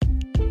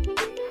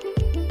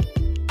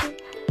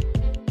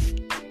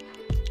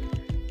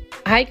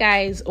Hi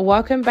guys,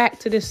 welcome back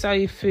to the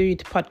Soul Food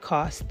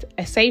podcast,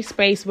 a safe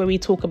space where we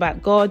talk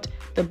about God,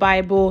 the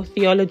Bible,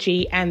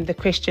 theology, and the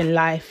Christian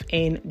life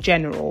in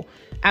general.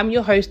 I'm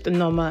your host,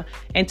 Noma,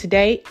 and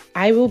today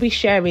I will be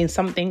sharing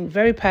something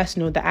very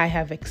personal that I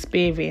have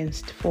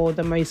experienced for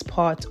the most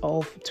part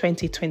of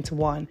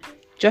 2021,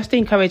 just to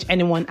encourage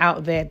anyone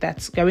out there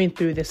that's going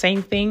through the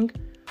same thing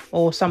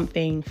or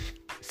something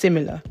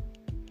similar.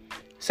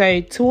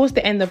 So towards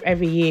the end of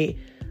every year,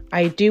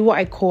 I do what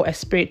I call a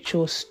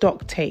spiritual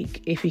stock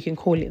take, if you can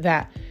call it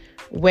that,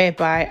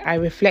 whereby I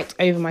reflect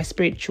over my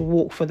spiritual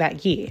walk for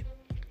that year.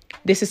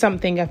 This is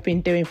something I've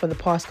been doing for the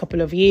past couple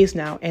of years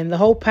now, and the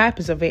whole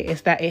purpose of it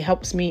is that it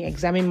helps me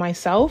examine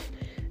myself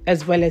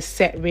as well as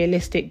set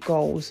realistic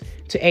goals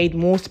to aid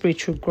more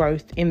spiritual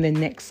growth in the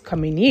next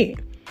coming year.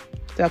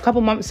 So a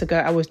couple months ago,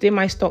 I was doing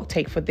my stock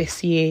take for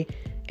this year,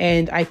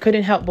 and I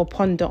couldn't help but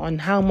ponder on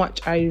how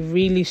much I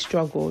really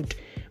struggled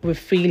with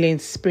feeling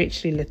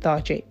spiritually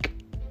lethargic.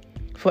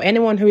 For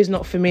anyone who is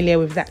not familiar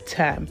with that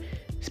term,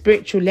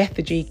 spiritual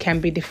lethargy can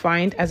be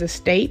defined as a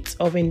state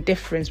of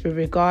indifference with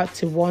regard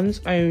to one's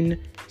own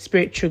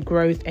spiritual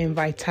growth and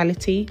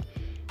vitality,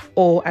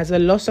 or as a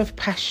loss of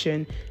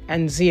passion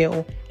and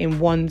zeal in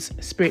one's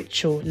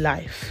spiritual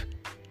life.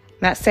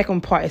 That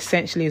second part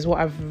essentially is what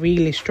I've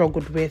really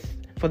struggled with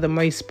for the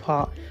most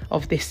part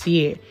of this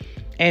year.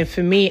 And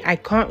for me, I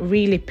can't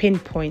really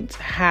pinpoint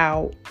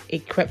how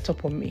it crept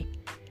up on me.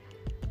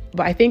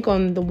 But I think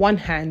on the one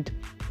hand,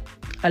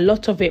 a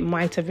lot of it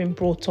might have been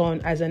brought on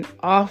as an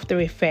after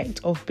effect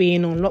of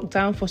being on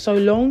lockdown for so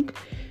long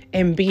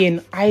and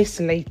being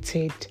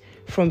isolated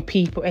from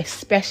people,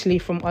 especially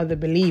from other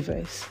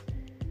believers.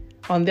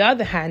 On the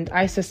other hand,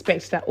 I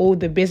suspect that all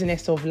the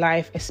business of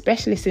life,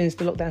 especially since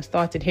the lockdown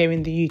started here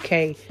in the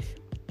UK,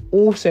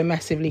 also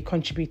massively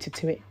contributed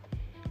to it.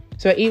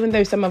 So even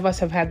though some of us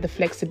have had the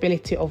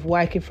flexibility of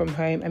working from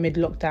home amid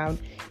lockdown,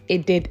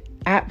 it did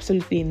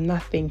absolutely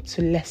nothing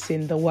to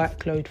lessen the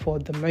workload for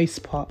the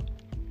most part.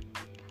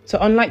 So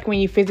unlike when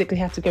you physically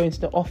have to go into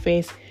the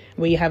office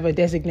where you have a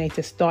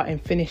designated start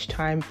and finish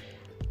time,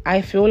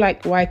 I feel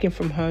like working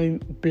from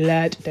home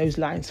blurred those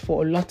lines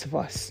for a lot of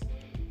us.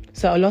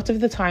 So a lot of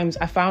the times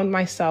I found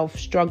myself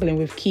struggling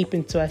with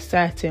keeping to a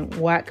certain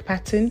work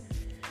pattern.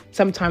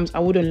 Sometimes I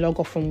wouldn't log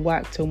off from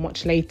work till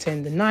much later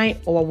in the night,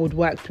 or I would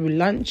work through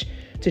lunch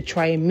to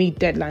try and meet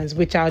deadlines,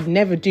 which I would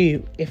never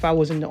do if I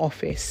was in the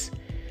office.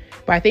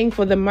 But I think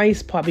for the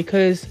most part,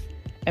 because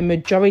a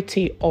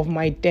majority of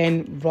my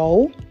then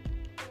role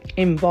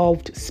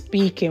involved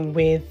speaking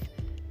with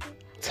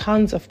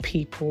tons of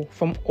people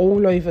from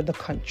all over the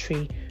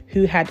country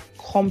who had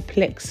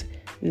complex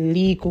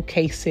legal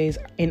cases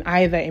in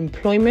either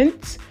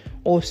employment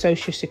or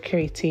social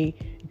security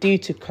due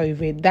to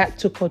COVID, that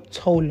took a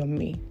toll on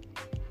me.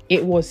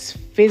 It was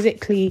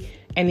physically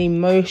and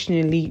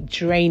emotionally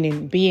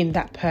draining being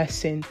that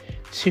person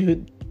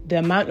to the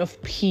amount of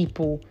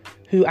people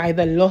who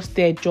either lost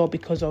their job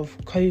because of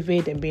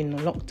COVID and being on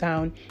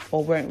lockdown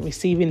or weren't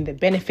receiving the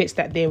benefits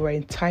that they were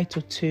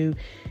entitled to.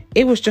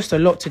 It was just a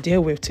lot to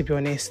deal with, to be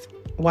honest,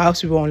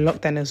 whilst we were on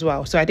lockdown as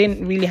well. So I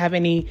didn't really have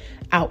any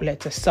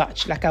outlet as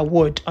such like I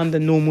would under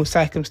normal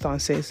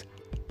circumstances.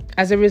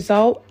 As a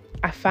result,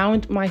 I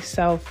found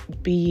myself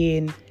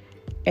being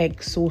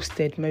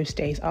exhausted most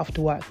days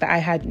after work, that I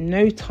had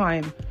no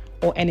time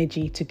or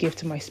energy to give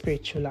to my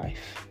spiritual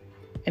life.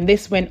 And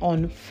this went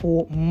on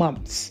for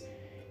months.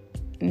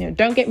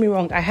 Don't get me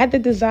wrong, I had the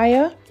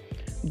desire,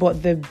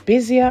 but the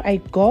busier I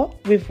got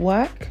with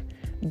work,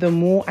 the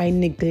more I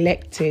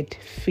neglected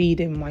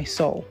feeding my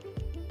soul.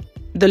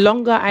 The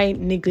longer I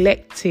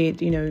neglected,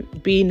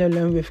 being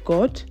alone with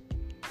God,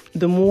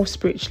 the more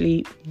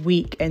spiritually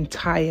weak and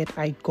tired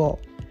I got.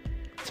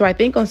 So I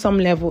think on some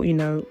level,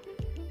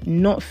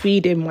 not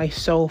feeding my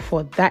soul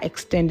for that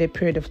extended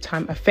period of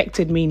time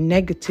affected me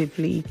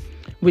negatively,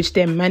 which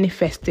then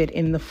manifested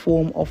in the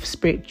form of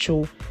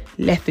spiritual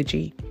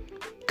lethargy.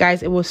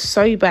 Guys, it was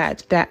so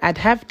bad that I'd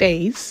have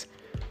days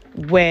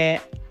where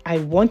I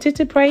wanted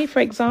to pray, for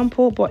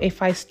example, but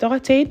if I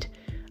started,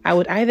 I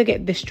would either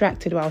get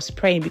distracted while I was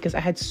praying because I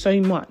had so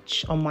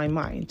much on my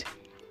mind,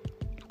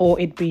 or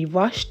it'd be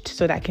rushed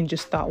so that I can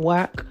just start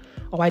work,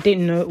 or I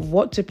didn't know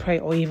what to pray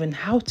or even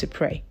how to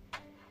pray.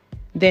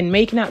 Then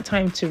making out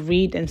time to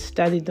read and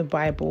study the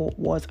Bible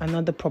was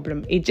another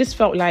problem. It just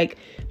felt like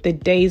the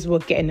days were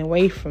getting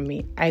away from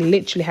me. I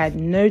literally had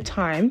no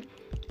time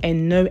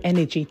and no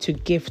energy to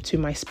give to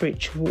my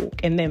spiritual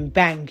walk. And then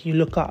bang, you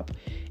look up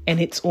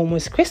and it's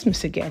almost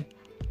Christmas again.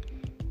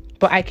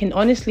 But I can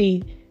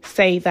honestly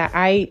say that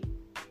I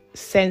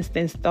sensed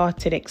and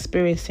started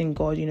experiencing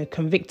God,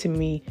 convicting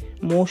me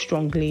more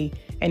strongly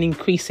and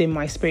increasing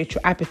my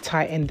spiritual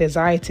appetite and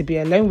desire to be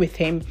alone with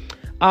Him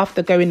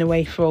after going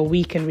away for a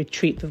weekend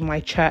retreat with my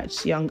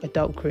church young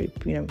adult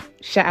group.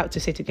 Shout out to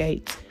City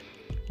Gates.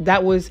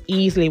 That was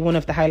easily one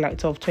of the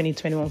highlights of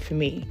 2021 for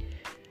me.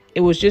 It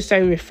was just so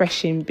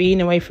refreshing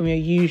being away from your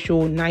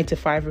usual 9 to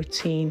 5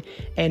 routine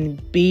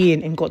and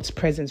being in God's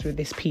presence with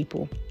His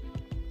people.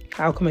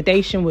 Our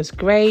accommodation was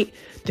great,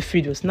 the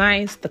food was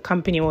nice, the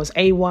company was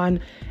A1,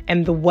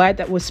 and the word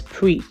that was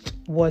preached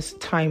was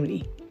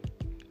timely.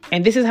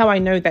 And this is how I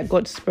know that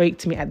God spoke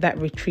to me at that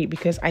retreat,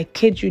 because I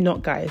kid you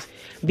not, guys,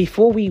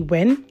 before we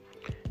went,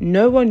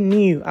 no one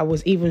knew I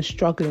was even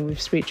struggling with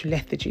spiritual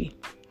lethargy.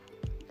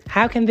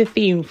 How can the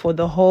theme for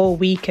the whole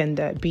weekend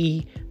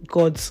be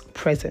God's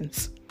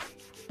presence?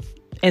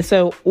 And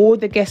so all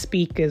the guest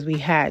speakers we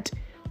had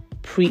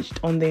preached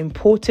on the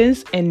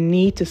importance and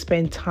need to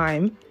spend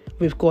time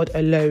with God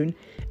alone,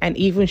 and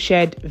even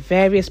shared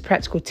various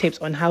practical tips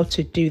on how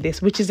to do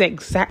this, which is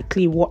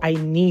exactly what I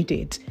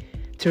needed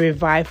to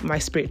revive my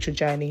spiritual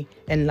journey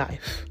in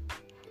life.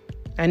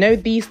 I know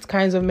these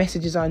kinds of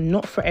messages are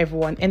not for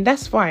everyone, and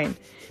that's fine,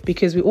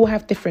 because we all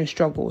have different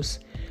struggles.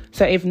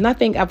 So if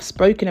nothing I've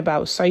spoken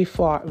about so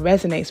far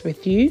resonates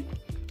with you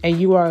and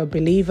you are a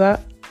believer,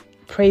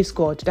 praise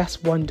God,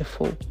 that's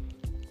wonderful.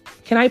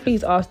 Can I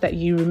please ask that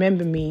you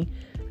remember me,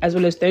 as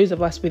well as those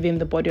of us within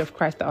the body of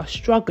Christ that are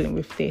struggling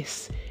with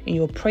this, in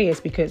your prayers,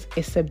 because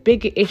it's a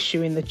bigger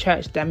issue in the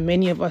church than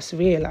many of us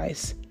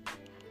realize.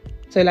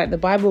 So like the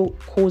Bible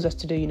calls us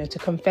to do, to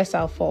confess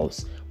our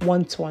faults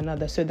one to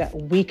another so that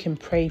we can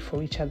pray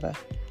for each other.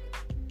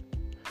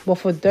 But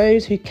for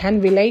those who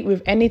can relate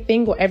with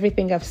anything or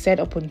everything I've said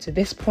up until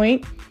this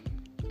point,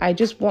 I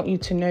just want you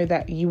to know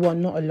that you are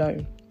not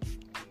alone.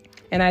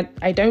 And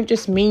I don't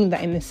just mean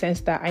that in the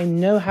sense that I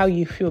know how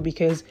you feel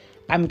because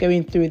I'm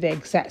going through the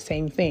exact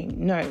same thing.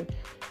 No,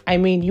 I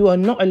mean, you are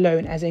not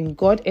alone, as in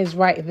God is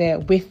right there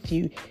with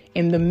you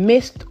in the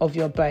midst of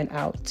your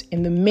burnout,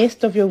 in the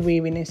midst of your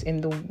weariness,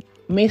 in the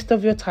midst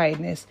of your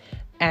tiredness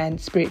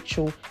and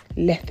spiritual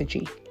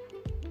lethargy.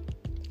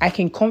 I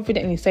can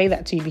confidently say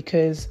that to you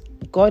because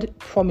God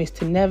promised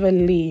to never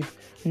leave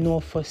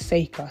nor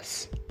forsake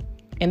us.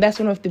 And that's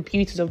one of the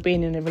beauties of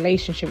being in a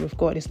relationship with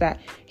God, is that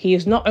He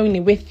is not only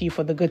with you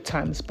for the good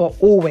times, but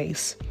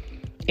always.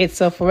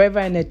 It's a forever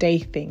and a day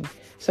thing.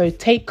 So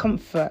take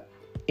comfort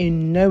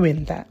in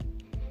knowing that.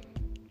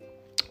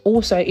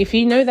 Also, if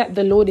you know that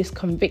the Lord is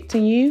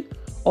convicting you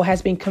or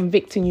has been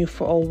convicting you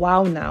for a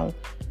while now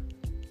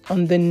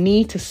on the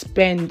need to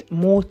spend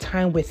more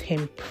time with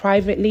Him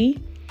privately,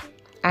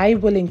 I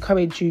will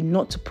encourage you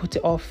not to put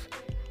it off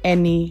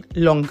any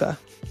longer.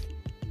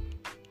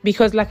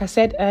 Because like I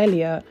said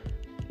earlier,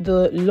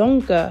 the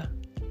longer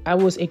I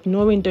was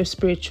ignoring those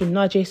spiritual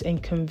nudges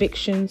and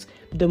convictions,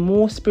 the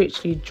more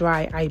spiritually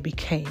dry I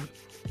became.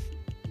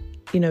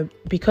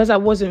 Because I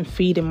wasn't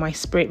feeding my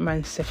spirit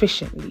man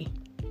sufficiently.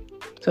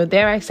 So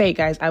dare I say,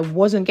 guys, I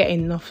wasn't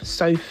getting enough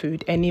soul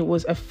food, and it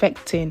was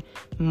affecting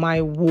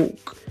my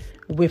walk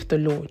with the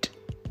Lord.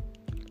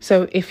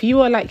 So if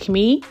you are like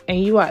me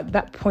and you are at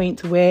that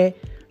point where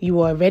you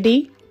are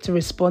ready to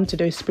respond to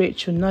those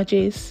spiritual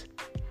nudges,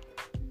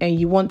 and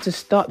you want to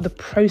start the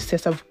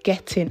process of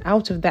getting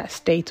out of that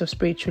state of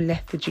spiritual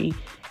lethargy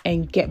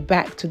and get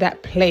back to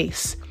that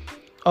place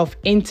of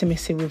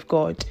intimacy with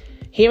God,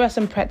 here are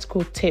some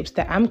practical tips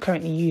that I'm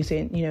currently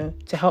using,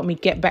 to help me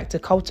get back to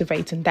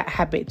cultivating that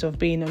habit of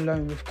being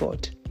alone with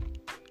God.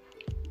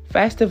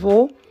 First of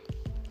all,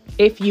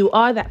 if you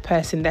are that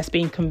person that's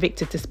being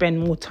convicted to spend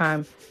more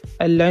time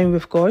alone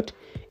with God,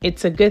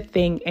 it's a good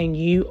thing and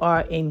you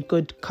are in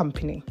good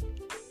company.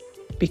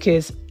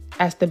 Because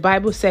as the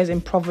Bible says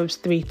in Proverbs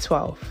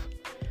 3:12,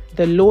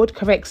 the Lord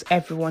corrects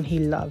everyone He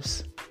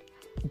loves,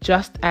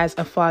 just as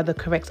a father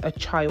corrects a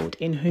child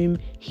in whom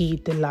He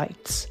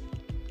delights.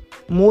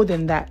 More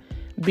than that,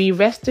 be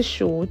rest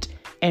assured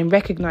and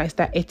recognize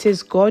that it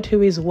is God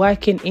who is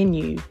working in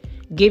you,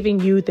 giving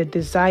you the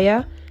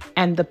desire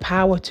and the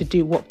power to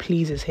do what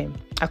pleases Him,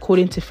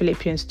 according to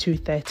Philippians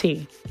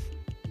 2:13.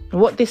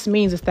 What this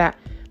means is that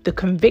the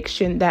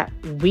conviction that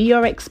we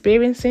are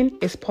experiencing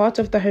is part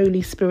of the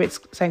Holy Spirit's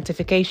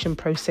sanctification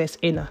process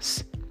in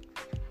us.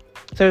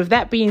 So with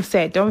that being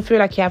said, don't feel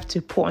like you have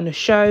to put on a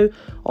show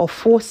or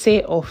force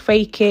it or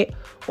fake it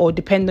or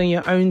depend on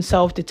your own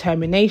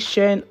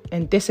self-determination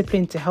and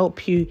discipline to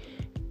help you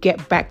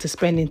get back to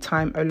spending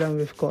time alone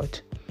with God.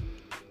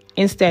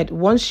 Instead,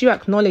 once you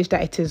acknowledge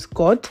that it is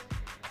God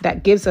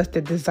that gives us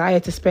the desire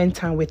to spend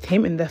time with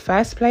Him in the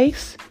first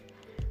place,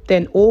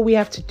 then all we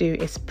have to do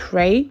is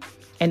pray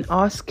and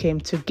ask Him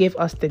to give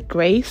us the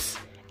grace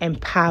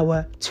and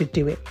power to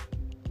do it.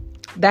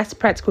 That's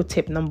practical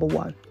tip number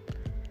 1.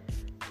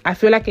 I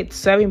feel like it's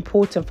so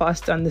important for us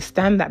to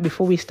understand that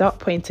before we start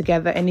putting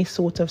together any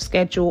sort of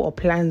schedule or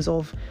plans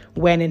of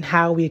when and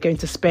how we're going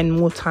to spend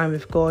more time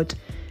with God.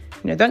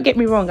 Don't get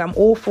me wrong, I'm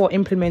all for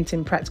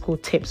implementing practical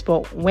tips,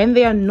 but when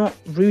they are not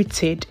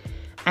rooted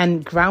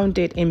and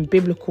grounded in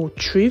biblical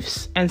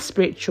truths and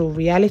spiritual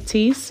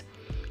realities,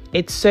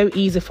 it's so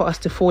easy for us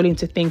to fall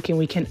into thinking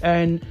we can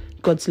earn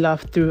God's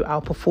love through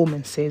our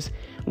performances,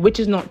 which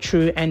is not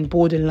true and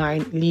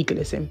borderline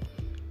legalism.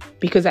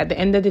 Because at the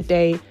end of the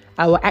day,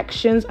 our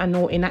actions and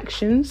our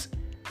inactions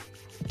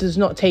does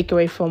not take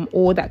away from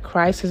all that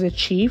Christ has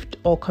achieved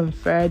or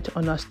conferred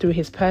on us through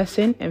His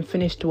person and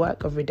finished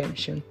work of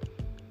redemption.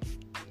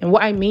 And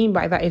what I mean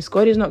by that is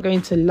God is not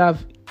going to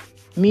love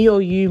me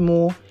or you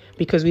more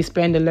because we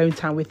spend alone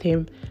time with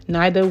Him.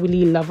 neither will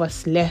he love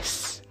us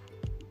less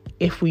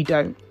if we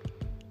don't.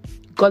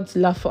 God's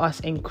love for us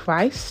in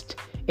Christ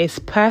is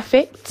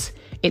perfect,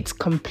 it's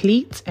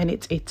complete, and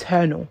it's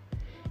eternal.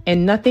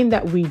 And nothing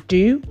that we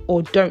do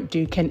or don't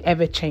do can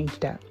ever change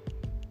that.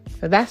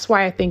 So that's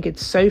why I think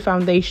it's so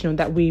foundational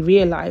that we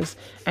realize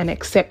and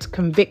accept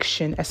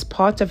conviction as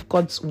part of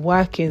God's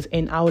workings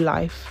in our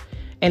life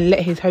and let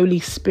his Holy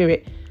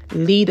Spirit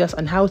lead us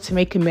on how to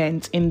make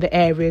amends in the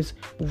areas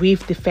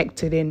we've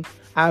defected in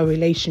our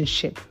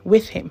relationship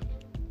with him.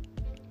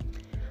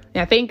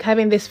 And I think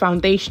having this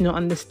foundational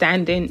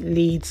understanding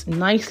leads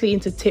nicely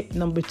into tip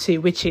number 2,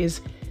 which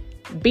is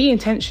be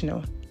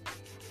intentional.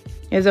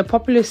 There's a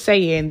popular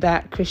saying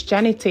that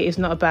Christianity is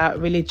not about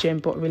religion,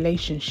 but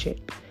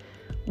relationship.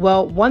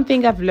 Well, one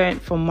thing I've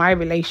learned from my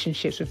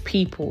relationships with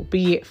people,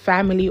 be it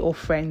family or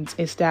friends,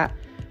 is that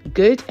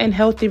good and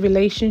healthy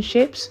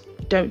relationships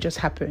don't just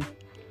happen.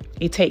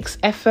 It takes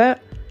effort,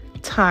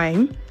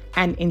 time,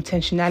 and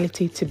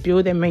intentionality to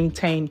build and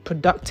maintain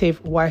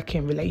productive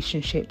working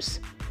relationships.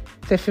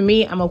 So for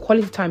me, I'm a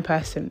quality time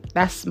person.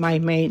 That's my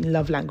main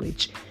love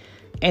language.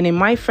 And in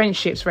my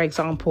friendships, for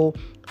example,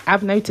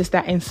 I've noticed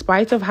that in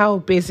spite of how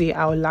busy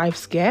our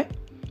lives get,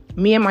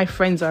 me and my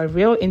friends are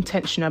real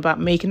intentional about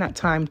making that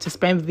time to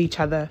spend with each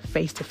other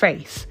face to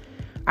face,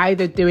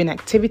 either doing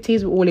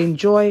activities we all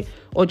enjoy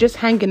or just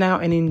hanging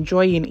out and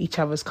enjoying each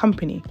other's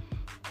company.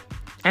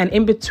 And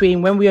in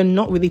between, when we are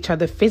not with each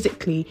other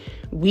physically,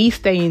 we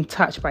stay in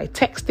touch by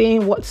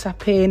texting,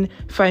 WhatsApping,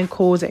 phone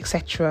calls,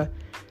 etc.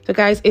 So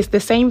guys, it's the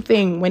same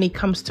thing when it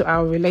comes to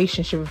our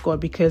relationship with God,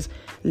 because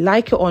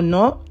like it or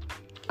not,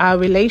 our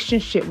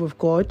relationship with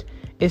God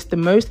is the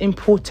most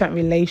important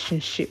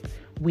relationship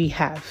we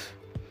have.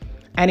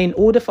 And in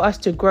order for us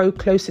to grow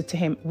closer to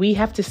him, we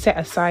have to set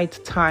aside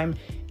time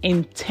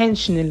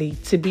intentionally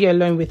to be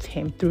alone with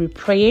him through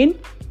praying,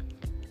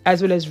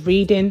 as well as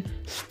reading,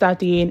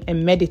 studying,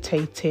 and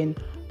meditating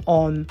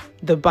on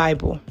the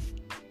Bible.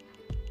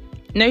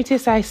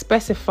 Notice I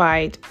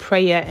specified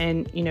prayer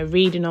and,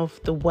 reading of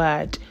the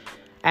word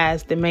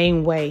as the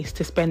main ways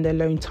to spend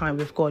alone time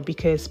with God,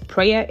 because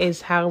prayer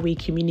is how we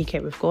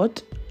communicate with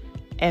God,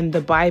 and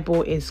the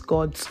Bible is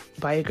God's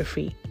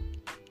biography.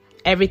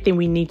 Everything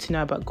we need to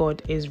know about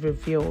God is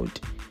revealed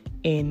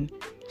in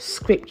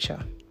Scripture.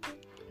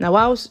 Now,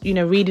 whilst,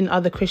 reading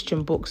other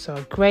Christian books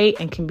are great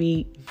and can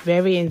be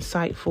very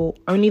insightful,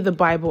 only the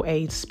Bible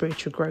aids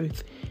spiritual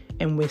growth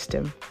and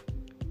wisdom.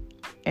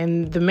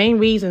 And the main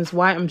reasons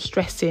why I'm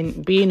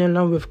stressing being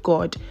alone with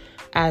God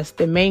as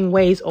the main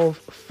ways of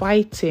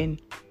fighting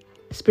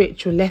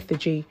spiritual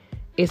lethargy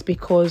is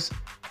because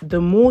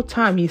the more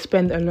time you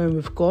spend alone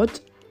with God,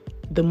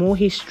 the more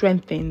he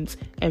strengthens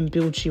and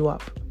builds you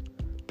up.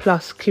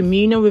 Plus,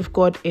 communion with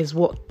God is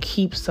what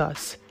keeps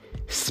us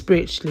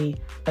spiritually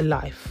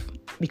alive,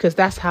 because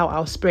that's how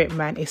our spirit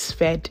man is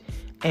fed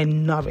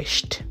and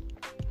nourished.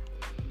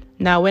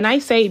 Now, when I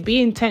say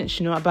be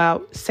intentional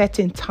about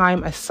setting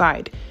time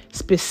aside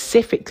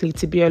specifically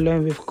to be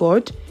alone with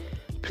God,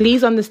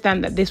 please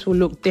understand that this will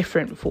look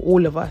different for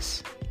all of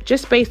us,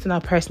 just based on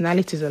our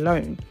personalities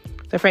alone.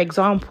 So, for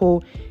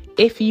example,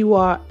 if you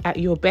are at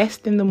your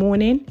best in the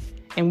morning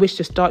and wish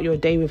to start your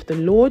day with the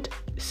Lord,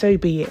 so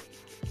be it.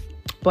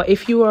 But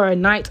if you are a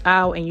night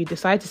owl and you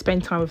decide to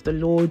spend time with the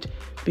Lord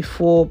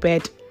before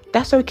bed,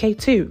 that's okay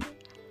too.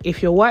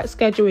 If your work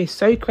schedule is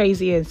so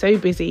crazy and so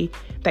busy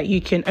that you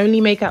can only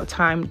make out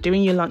time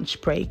during your lunch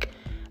break,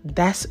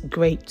 that's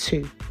great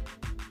too.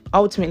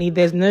 Ultimately,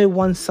 there's no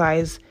one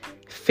size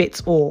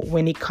fits all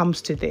when it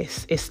comes to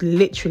this. It's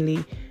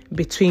literally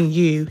between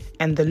you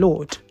and the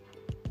Lord.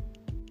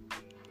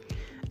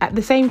 At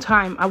the same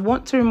time, I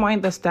want to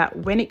remind us that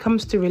when it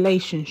comes to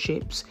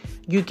relationships,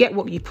 you get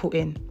what you put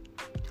in.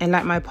 And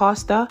like my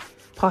Pastor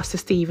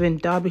Stephen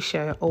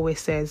Derbyshire always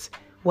says,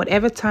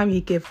 whatever time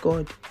you give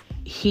God,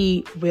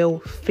 he will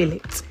fill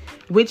it.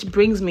 Which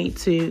brings me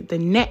to the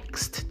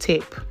next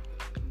tip,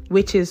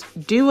 which is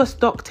do a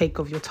stock take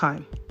of your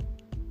time.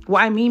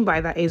 What I mean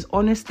by that is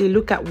honestly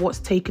look at what's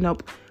taken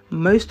up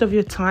most of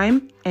your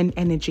time and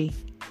energy.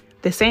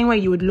 The same way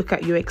you would look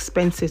at your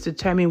expenses to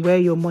determine where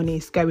your money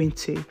is going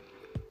to.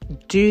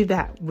 Do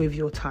that with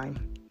your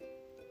time.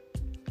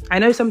 I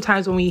know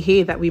sometimes when we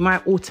hear that, we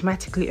might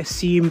automatically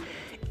assume,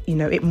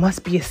 it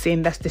must be a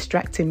sin that's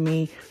distracting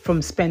me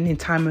from spending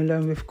time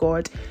alone with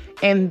God.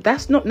 And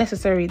that's not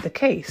necessarily the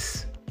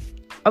case.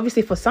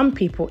 Obviously, for some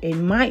people, it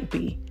might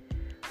be.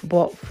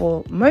 But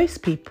for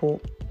most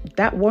people,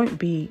 that won't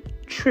be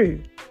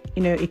true.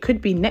 It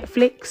could be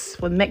Netflix.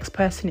 For the next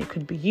person, it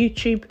could be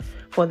YouTube.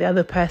 For the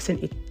other person,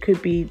 it could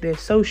be their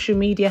social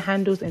media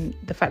handles and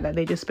the fact that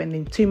they're just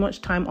spending too much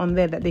time on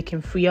there that they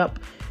can free up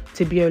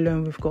to be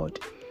alone with God.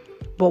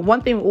 But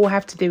one thing we all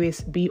have to do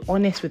is be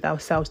honest with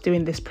ourselves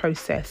during this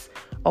process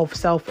of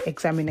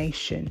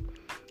self-examination.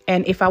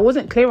 And if I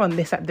wasn't clear on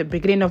this at the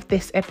beginning of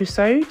this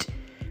episode,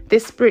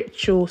 this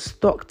spiritual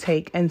stock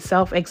take and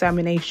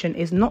self-examination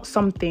is not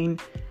something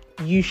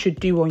you should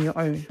do on your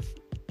own.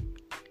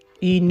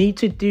 You need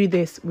to do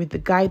this with the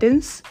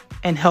guidance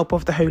and help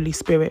of the Holy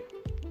Spirit.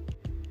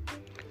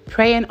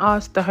 Pray and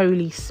ask the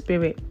Holy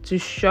Spirit to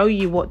show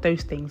you what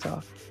those things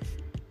are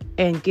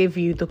and give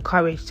you the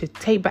courage to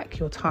take back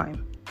your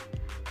time.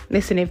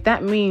 Listen, if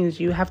that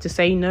means you have to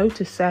say no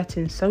to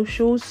certain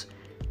socials,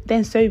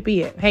 then so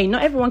be it. Hey,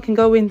 not everyone can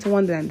go into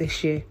Wonderland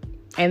this year,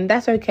 and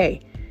that's okay.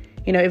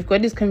 You know, if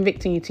God is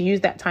convicting you to use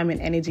that time and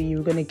energy you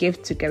were going to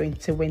give to go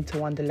into Winter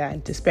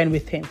Wonderland to spend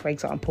with him, for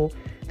example,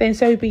 then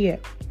so be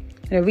it.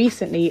 You know,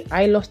 recently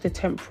I lost the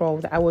temp role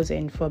that I was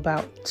in for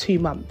about 2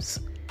 months.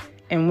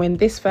 And when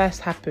this first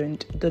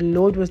happened, the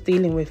Lord was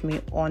dealing with me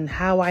on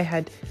how I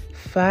had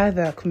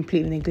further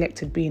completely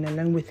neglected being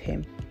alone with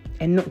him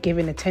and not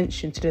giving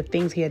attention to the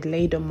things he had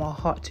laid on my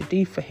heart to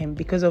do for him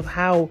because of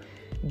how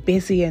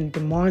busy and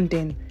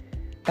demanding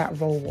that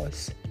role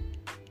was.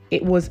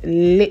 It was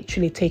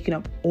literally taking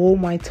up all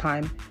my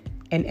time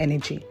and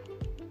energy.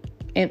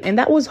 And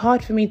that was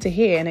hard for me to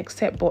hear and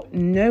accept, but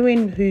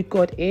knowing who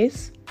God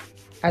is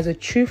as a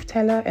truth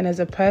teller and as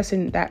a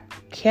person that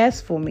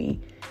cares for me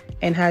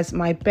and has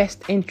my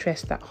best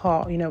interest at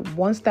heart, you know,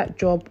 once that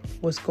job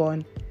was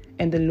gone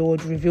and the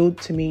Lord revealed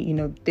to me, you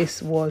know,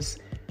 this was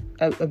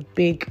a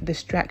big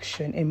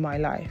distraction in my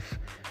life.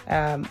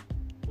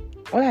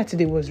 All I had to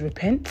do was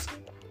repent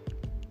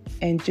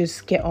and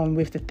just get on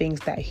with the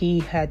things that he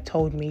had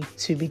told me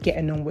to be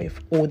getting on with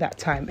all that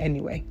time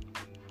anyway.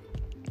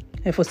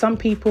 And for some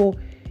people,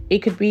 it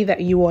could be that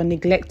you are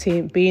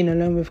neglecting being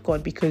alone with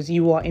God because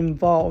you are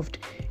involved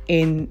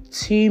in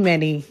too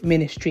many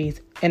ministries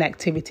and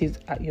activities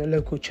at your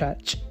local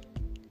church.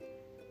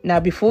 Now,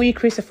 before you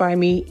crucify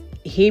me,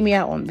 hear me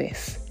out on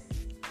this.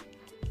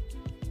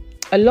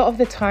 A lot of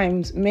the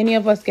times, many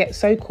of us get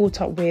so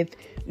caught up with,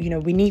 you know,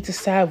 we need to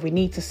serve.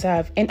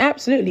 And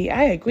absolutely,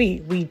 I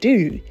agree, we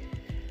do.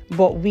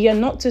 But we are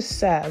not to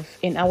serve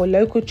in our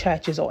local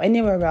churches or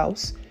anywhere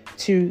else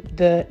to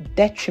the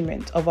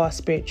detriment of our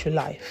spiritual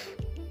life.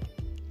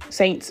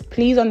 Saints,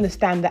 please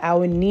understand that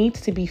our need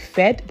to be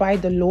fed by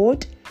the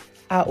Lord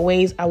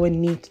outweighs our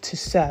need to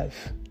serve.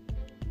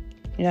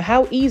 You know,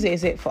 how easy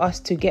is it for us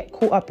to get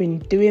caught up in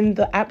doing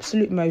the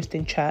absolute most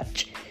in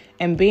church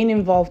and being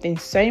involved in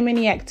so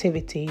many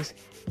activities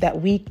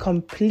that we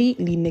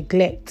completely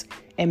neglect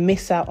and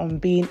miss out on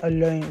being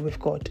alone with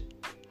God.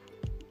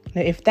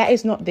 Now, if that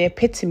is not the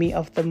epitome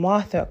of the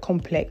Martha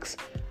complex,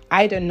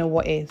 I don't know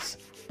what is.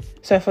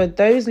 So for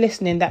those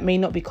listening that may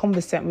not be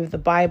conversant with the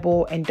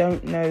Bible and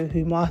don't know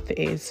who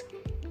Martha is,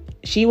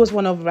 she was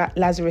one of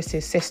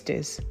Lazarus'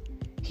 sisters.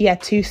 He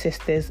had 2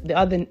 sisters. The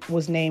other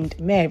was named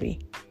Mary.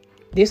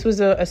 This was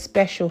a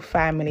special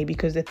family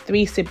because the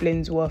 3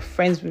 siblings were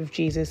friends with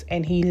Jesus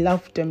and he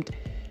loved them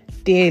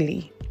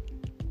dearly.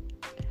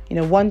 You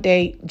know, one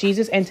day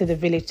Jesus entered the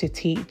village to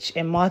teach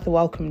and Martha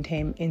welcomed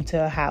him into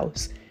her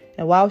house.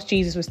 And whilst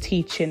Jesus was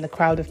teaching, the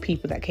crowd of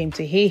people that came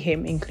to hear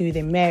him,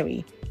 including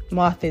Mary,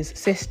 Martha's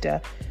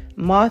sister,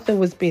 Martha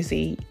was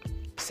busy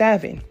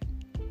serving.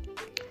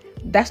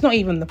 That's not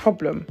even the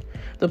problem.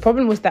 The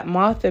problem was that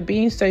Martha,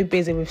 being so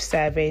busy with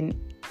serving,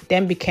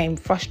 then became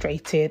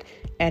frustrated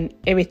and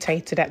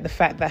irritated at the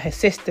fact that her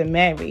sister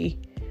Mary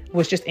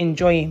was just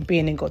enjoying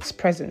being in God's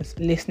presence,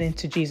 listening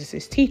to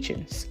Jesus'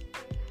 teachings.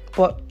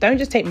 But don't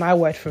just take my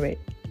word for it.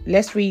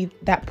 Let's read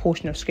that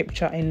portion of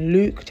scripture in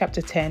Luke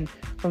chapter 10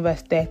 from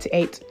verse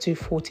 38 to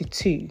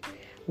 42,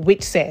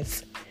 which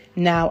says,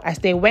 "Now, as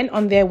they went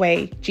on their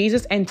way,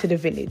 Jesus entered the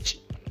village,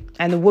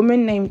 and a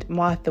woman named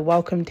Martha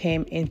welcomed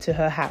him into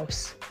her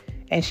house.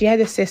 And she had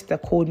a sister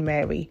called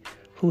Mary,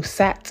 who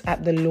sat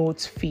at the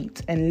Lord's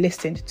feet and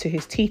listened to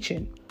his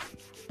teaching.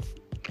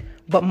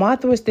 But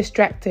Martha was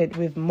distracted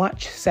with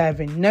much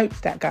serving." Note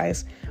that,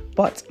 guys.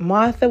 But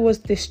Martha was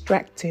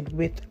distracted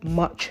with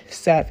much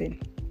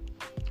serving.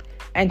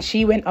 "And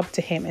she went up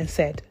to him and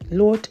said,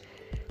 'Lord,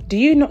 do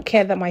you not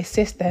care that my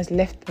sister has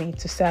left me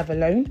to serve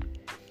alone?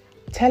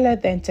 Tell her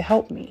then to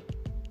help me.'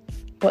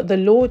 But the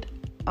Lord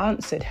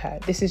answered her,"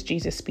 this is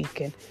Jesus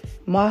speaking,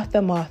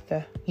 "'Martha,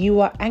 Martha,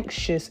 you are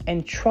anxious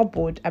and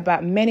troubled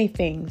about many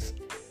things,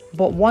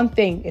 but one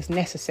thing is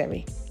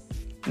necessary.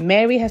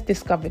 Mary has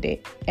discovered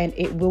it, and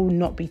it will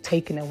not be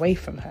taken away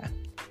from her.'"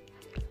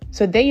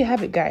 So there you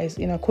have it, guys.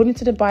 You know, according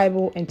to the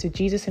Bible and to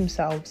Jesus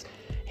himself,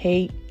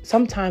 hey,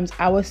 sometimes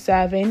our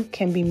serving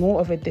can be more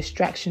of a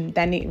distraction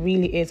than it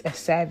really is a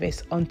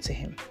service unto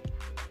him.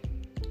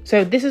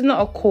 So this is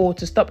not a call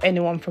to stop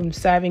anyone from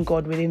serving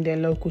God within their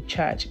local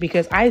church,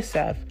 because I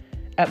serve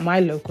at my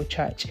local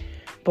church,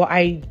 but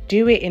I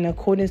do it in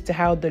accordance to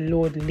how the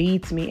Lord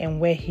leads me and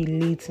where he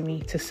leads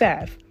me to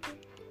serve.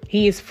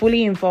 He is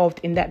fully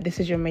involved in that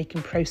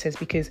decision-making process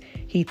because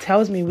he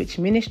tells me which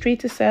ministry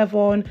to serve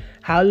on,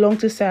 how long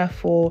to serve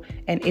for,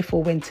 and if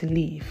or when to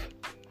leave.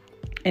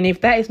 And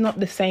if that is not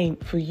the same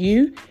for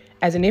you,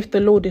 as in if the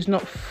Lord is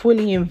not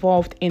fully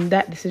involved in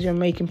that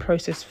decision-making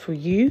process for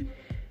you,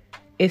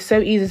 it's so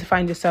easy to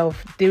find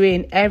yourself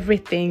doing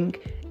everything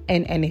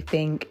and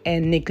anything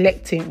and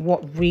neglecting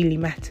what really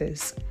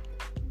matters.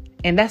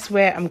 And that's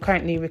where I'm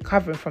currently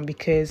recovering from,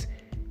 because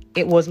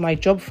it was my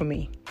job for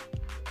me.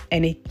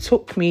 And it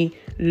took me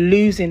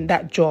losing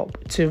that job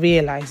to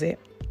realize it.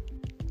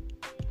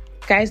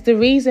 Guys, the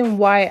reason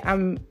why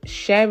I'm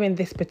sharing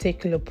this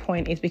particular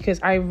point is because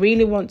I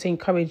really want to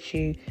encourage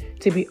you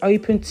to be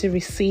open to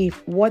receive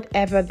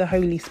whatever the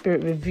Holy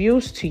Spirit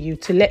reveals to you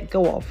to let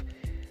go of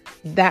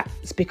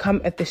that's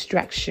become a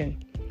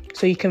distraction,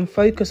 so you can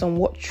focus on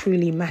what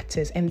truly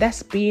matters, and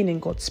that's being in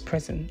God's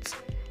presence.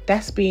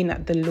 That's being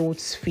at the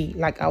Lord's feet,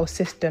 like our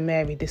sister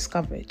Mary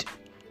discovered.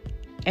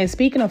 And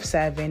speaking of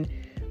serving,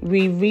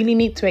 we really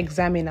need to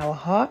examine our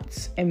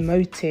hearts and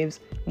motives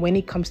when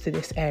it comes to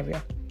this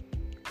area.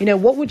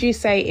 What would you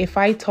say if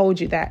I told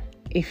you that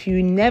if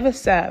you never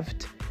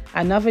served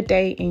another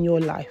day in your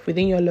life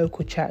within your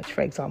local church,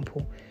 for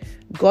example,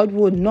 God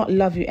would not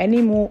love you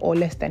any more or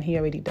less than he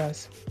already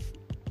does?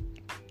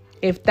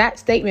 If that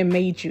statement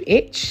made you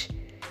itch,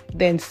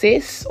 then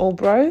sis or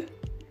bro,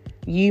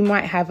 you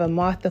might have a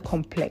Martha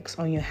complex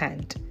on your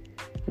hand,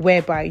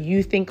 whereby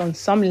you think on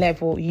some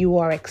level you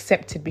are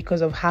accepted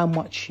because of how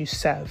much you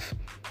serve.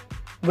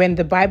 When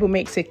the Bible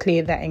makes it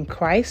clear that in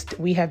Christ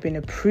we have been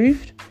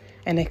approved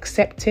and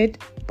accepted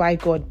by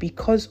God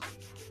because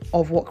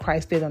of what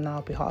Christ did on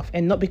our behalf,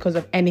 and not because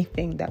of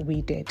anything that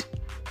we did.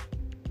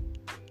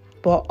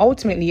 But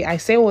ultimately, I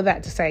say all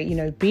that to say,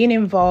 being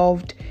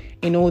involved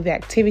in all the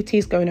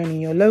activities going on in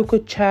your local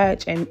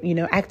church and,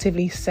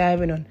 actively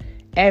serving on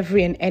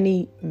every and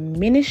any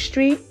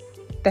ministry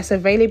that's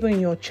available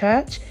in your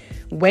church,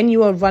 when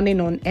you are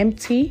running on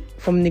empty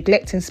from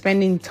neglecting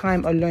spending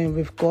time alone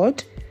with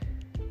God,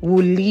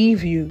 will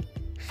leave you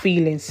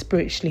feeling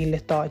spiritually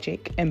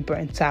lethargic and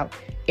burnt out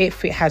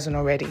if it hasn't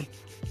already.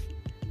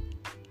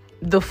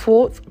 The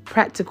fourth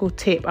practical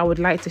tip I would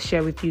like to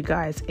share with you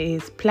guys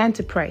is plan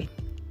to pray.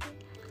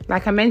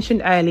 Like I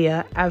mentioned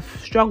earlier, I've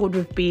struggled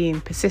with being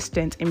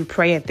persistent in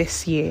prayer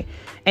this year,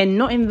 and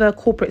not in the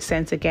corporate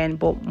sense again,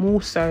 but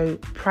more so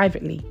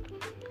privately.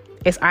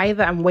 It's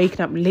either I'm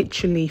waking up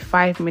literally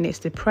 5 minutes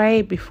to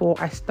pray before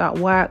I start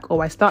work,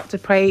 or I start to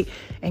pray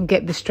and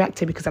get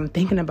distracted because I'm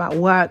thinking about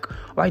work,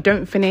 or I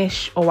don't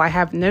finish, or I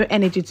have no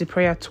energy to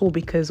pray at all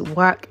because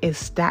work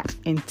is that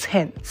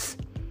intense.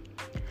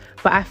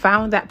 But I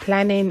found that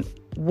planning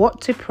what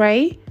to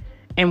pray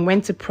and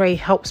when to pray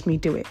helps me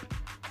do it.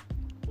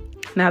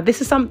 Now,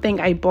 this is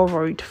something I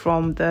borrowed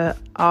from the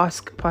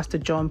Ask Pastor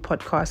John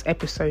podcast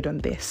episode on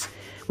this,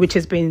 which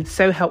has been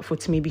so helpful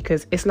to me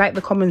because it's like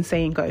the common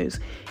saying goes,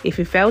 if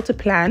you fail to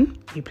plan,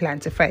 you plan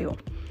to fail.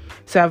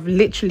 So I've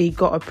literally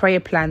got a prayer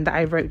plan that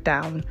I wrote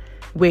down,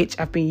 which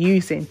I've been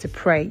using to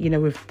pray,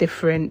 with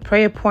different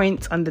prayer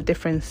points under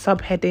different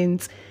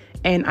subheadings.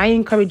 And I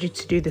encourage you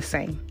to do the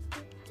same.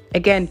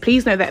 Again,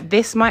 please know that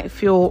this might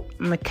feel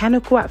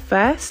mechanical at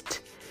first,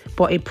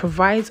 but it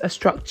provides a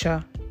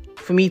structure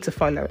for me to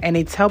follow, and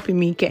it's helping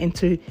me get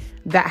into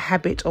that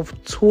habit of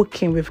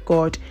talking with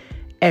God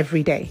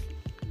every day.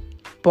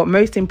 But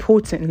most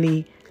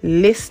importantly,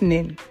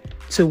 listening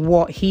to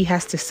what he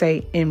has to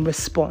say in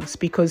response,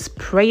 because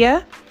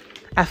prayer,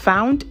 I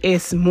found,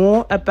 is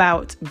more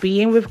about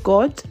being with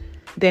God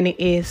than it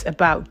is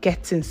about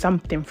getting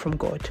something from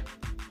God.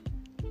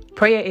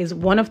 Prayer is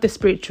one of the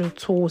spiritual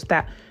tools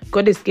that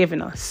God has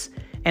given us,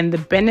 and the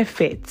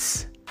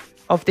benefits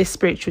of this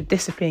spiritual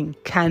discipline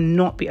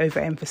cannot be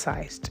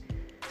overemphasized.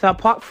 So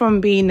apart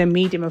from being a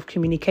medium of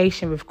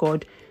communication with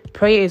God,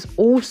 prayer is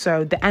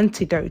also the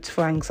antidote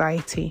for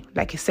anxiety,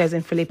 like it says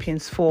in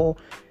Philippians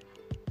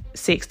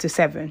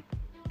 4:6-7.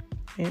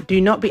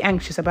 Do not be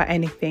anxious about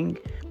anything,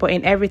 but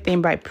in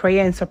everything by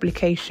prayer and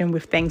supplication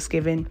with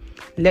thanksgiving,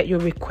 let your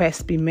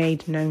requests be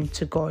made known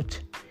to God.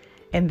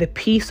 And the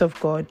peace of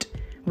God,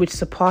 which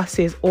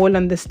surpasses all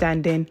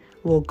understanding,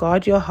 will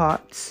guard your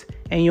hearts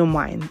and your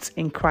minds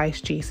in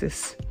Christ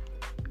Jesus.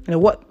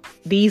 What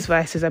these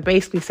verses are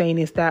basically saying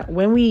is that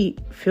when we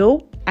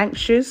feel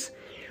anxious,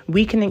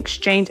 we can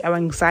exchange our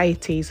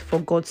anxieties for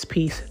God's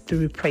peace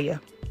through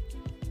prayer.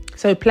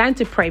 So plan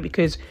to pray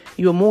because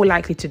you're more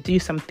likely to do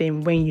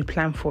something when you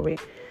plan for it.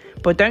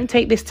 But don't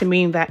take this to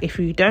mean that if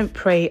you don't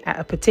pray at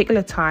a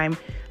particular time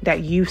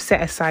that you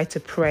set aside to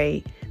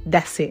pray,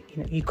 that's it.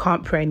 You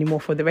can't pray anymore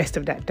for the rest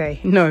of that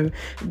day. No,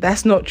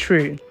 that's not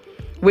true.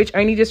 Which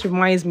only just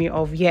reminds me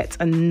of yet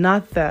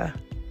another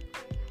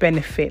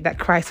benefit that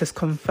Christ has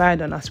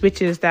conferred on us,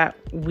 which is that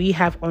we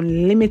have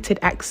unlimited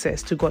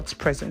access to God's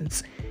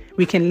presence.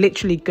 We can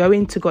literally go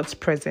into God's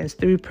presence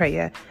through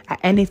prayer at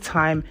any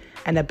time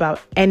and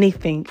about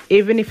anything,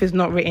 even if it's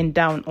not written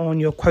down on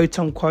your quote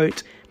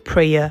unquote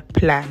prayer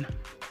plan.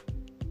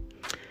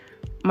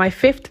 My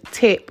fifth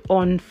tip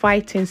on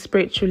fighting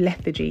spiritual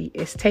lethargy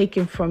is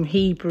taken from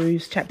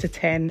Hebrews chapter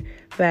 10,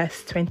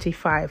 verse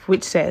 25,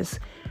 which says,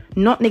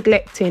 not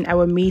neglecting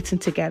our meeting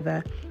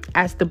together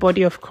as the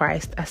body of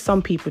Christ, as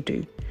some people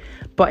do,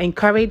 but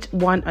encourage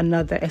one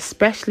another,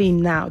 especially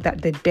now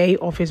that the day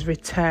of his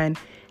return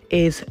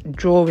is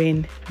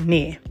drawing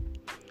near.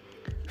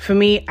 For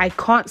me, I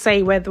can't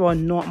say whether or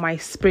not my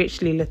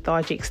spiritually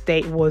lethargic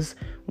state was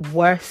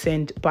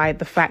worsened by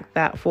the fact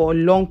that for a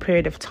long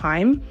period of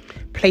time,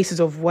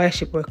 places of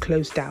worship were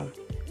closed down.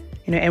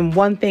 And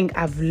one thing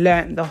I've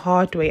learned the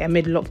hard way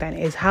amid lockdown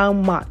is how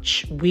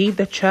much we,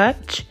 the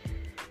church,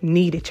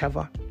 need each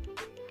other.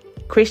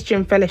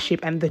 Christian fellowship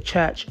and the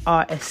church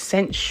are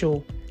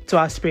essential to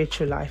our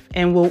spiritual life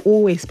and will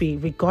always be,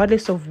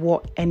 regardless of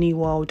what any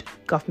world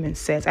government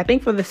says. I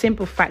think for the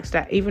simple fact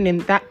that even in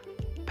that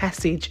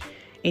passage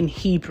in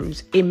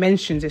Hebrews, it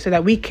mentions it so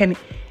that we can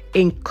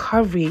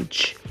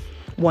encourage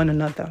one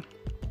another.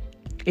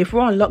 If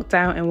we're on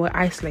lockdown and we're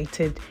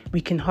isolated,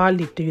 we can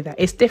hardly do that.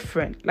 It's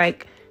different.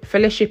 Like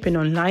fellowshipping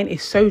online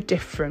is so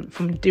different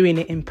from doing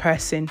it in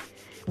person,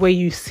 where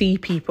you see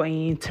people and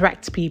you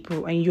interact with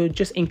people and you're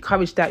just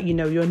encouraged that,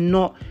 you're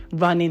not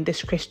running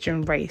this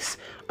Christian race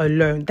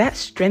alone. That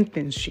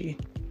strengthens you.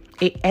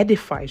 It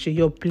edifies you.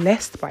 You're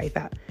blessed by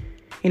that.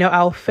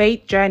 Our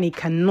faith journey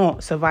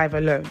cannot survive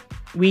alone.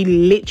 We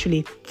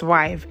literally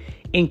thrive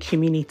in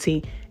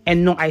community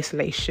and not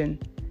isolation.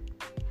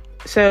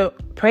 So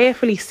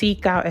prayerfully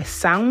seek out a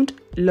sound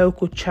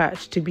local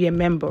church to be a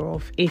member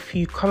of if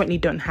you currently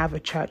don't have a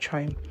church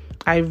home.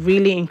 I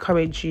really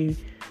encourage you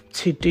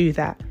to do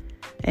that.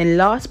 And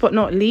last but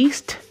not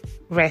least,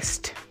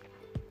 rest.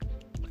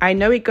 I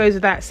know it goes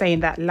without saying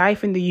that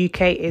life in the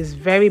UK is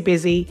very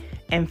busy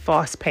and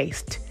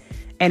fast-paced.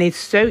 And it's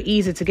so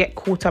easy to get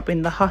caught up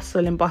in the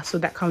hustle and bustle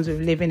that comes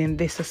with living in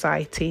this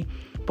society.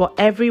 But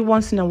every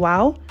once in a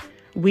while,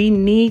 we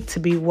need to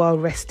be well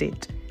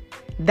rested.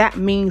 That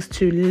means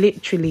to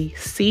literally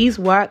cease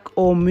work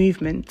or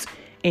movement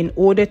in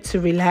order to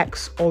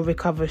relax or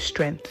recover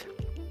strength.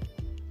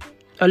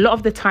 A lot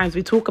of the times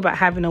we talk about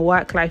having a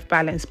work-life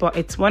balance, but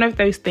it's one of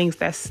those things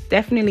that's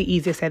definitely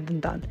easier said than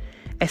done,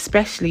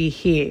 especially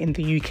here in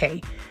the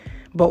UK.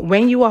 But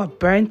when you are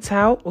burnt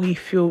out or you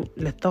feel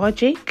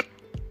lethargic,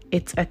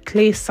 it's a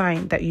clear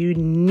sign that you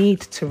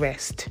need to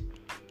rest.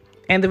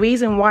 And the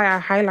reason why I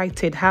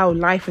highlighted how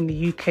life in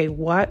the UK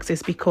works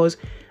is because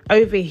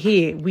over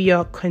here, we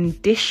are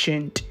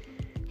conditioned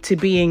to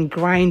be in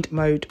grind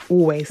mode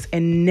always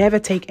and never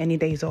take any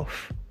days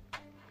off.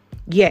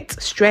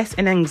 Yet, stress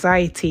and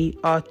anxiety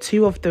are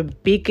two of the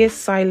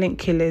biggest silent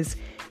killers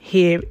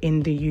here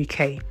in the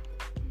UK.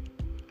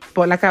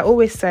 But like I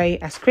always say,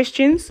 as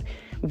Christians,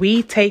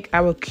 we take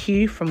our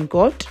cue from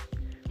God,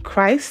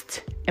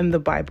 Christ, and the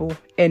Bible,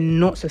 and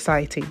not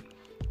society.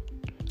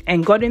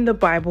 And God in the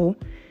Bible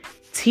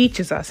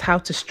teaches us how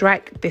to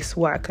strike this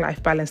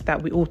work-life balance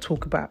that we all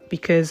talk about.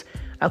 Because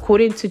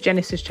according to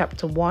Genesis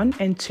chapter 1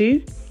 and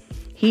 2,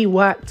 he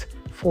worked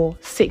for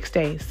 6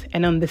 days,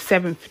 and on the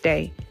seventh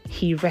day,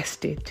 he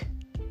rested.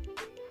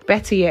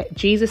 Better yet,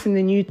 Jesus in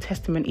the New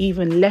Testament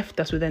even left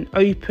us with an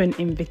open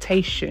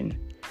invitation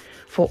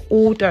for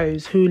all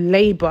those who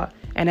labor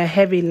and are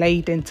heavy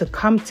laden to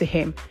come to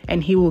him,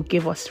 and he will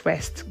give us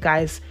rest.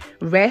 Guys,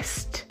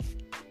 rest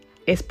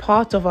is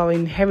part of our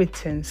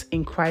inheritance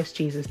in Christ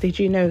Jesus. Did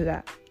you know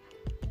that?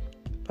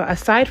 But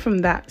aside from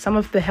that, some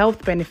of the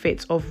health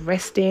benefits of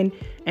resting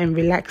and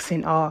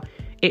relaxing are: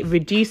 it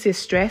reduces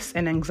stress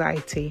and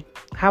anxiety.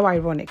 How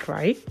ironic,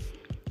 right?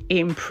 It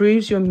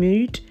improves your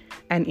mood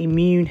and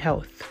immune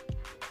health,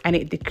 and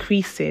it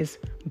decreases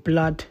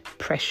blood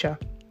pressure.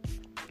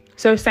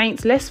 So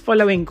saints, let's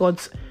follow in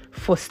God's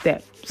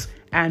footsteps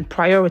and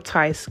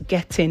prioritize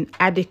getting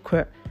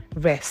adequate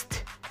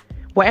rest.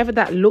 Whatever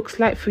that looks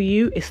like for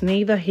you, it's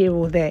neither here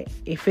or there.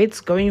 If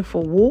it's going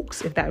for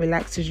walks, if that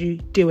relaxes you,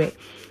 do it.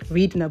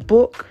 Reading a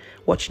book,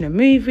 watching a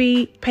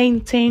movie,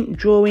 painting,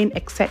 drawing,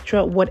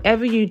 etc.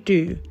 Whatever you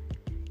do,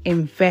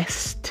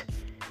 invest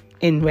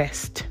in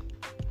rest.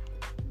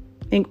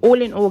 I think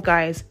all in all,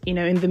 guys,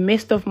 in the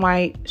midst of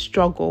my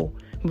struggle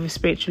with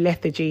spiritual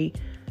lethargy,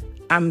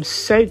 I'm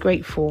so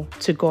grateful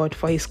to God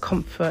for his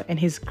comfort and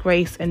his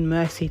grace and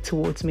mercy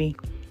towards me.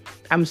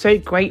 I'm so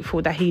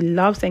grateful that he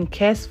loves and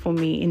cares for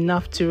me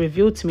enough to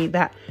reveal to me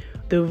that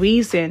the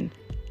reason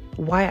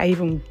why I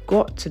even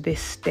got to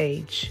this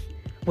stage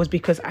was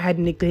because I had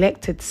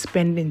neglected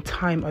spending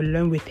time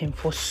alone with him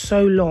for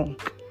so long.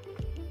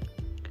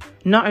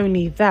 Not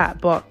only that,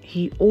 but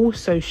he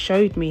also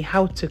showed me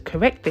how to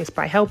correct this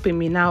by helping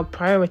me now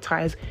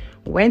prioritize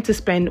when to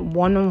spend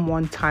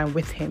one-on-one time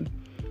with him,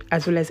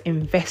 as well as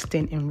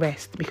investing in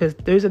rest, because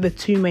those are the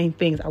two main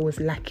things I was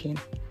lacking.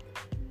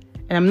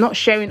 And I'm not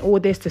sharing all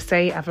this to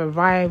say I've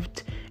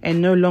arrived and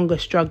no longer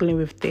struggling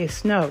with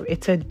this. No,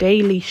 it's a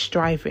daily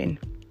striving.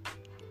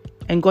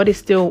 And God is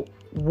still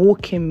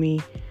walking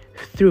me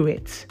through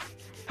it.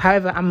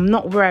 However, I'm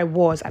not where I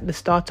was at the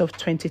start of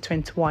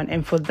 2021.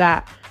 And for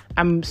that,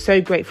 I'm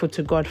so grateful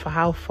to God for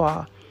how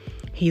far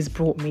he's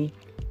brought me.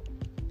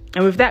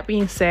 And with that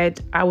being said,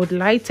 I would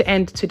like to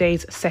end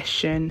today's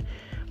session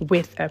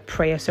with a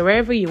prayer. So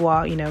wherever you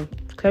are,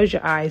 close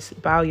your eyes,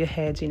 bow your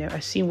head,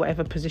 assume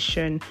whatever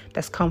position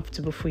that's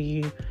comfortable for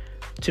you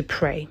to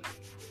pray.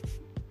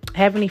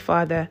 Heavenly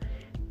Father,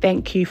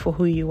 thank you for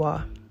who you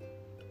are.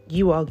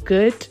 You are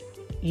good,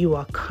 you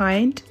are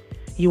kind,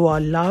 you are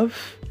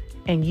love,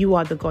 and you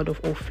are the God of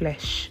all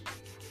flesh.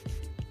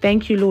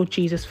 Thank you, Lord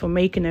Jesus, for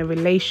making a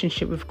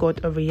relationship with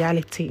God a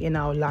reality in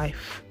our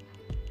life.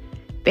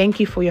 Thank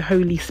you for your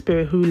Holy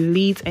Spirit who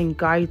leads and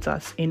guides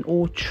us in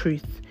all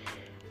truth.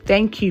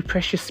 Thank you,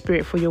 precious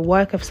Spirit, for your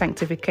work of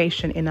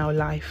sanctification in our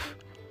life.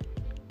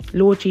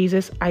 Lord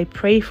Jesus, I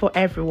pray for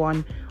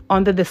everyone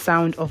under the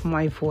sound of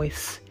my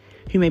voice,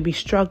 who may be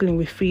struggling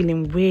with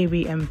feeling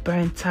weary and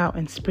burnt out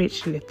and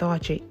spiritually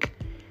lethargic.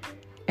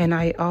 And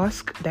I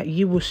ask that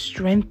you will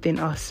strengthen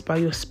us by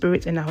your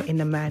Spirit in our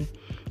inner man,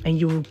 and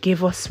you will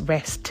give us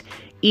rest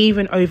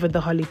even over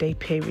the holiday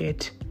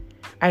period.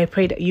 I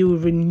pray that you will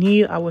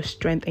renew our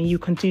strength and you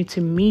continue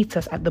to meet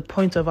us at the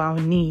point of our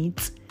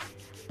needs.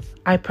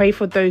 I pray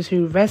for those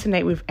who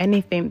resonate with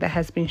anything that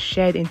has been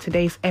shared in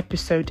today's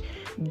episode,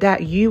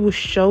 that you will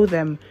show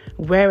them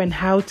where and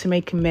how to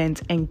make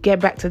amends and get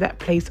back to that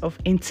place of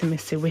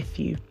intimacy with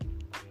you.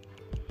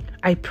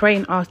 I pray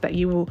and ask that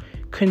you will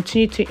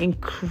continue to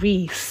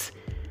increase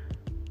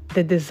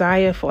the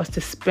desire for us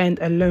to spend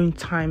alone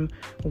time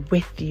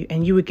with you,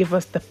 and you will give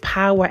us the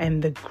power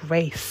and the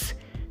grace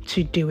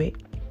to do it.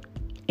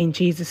 In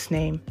Jesus'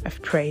 name,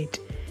 I've prayed.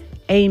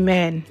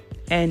 Amen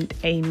and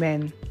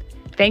amen.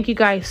 Thank you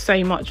guys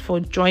so much for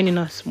joining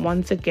us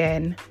once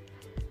again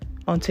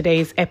on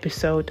today's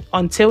episode.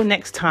 Until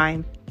next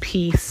time,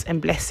 peace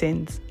and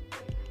blessings.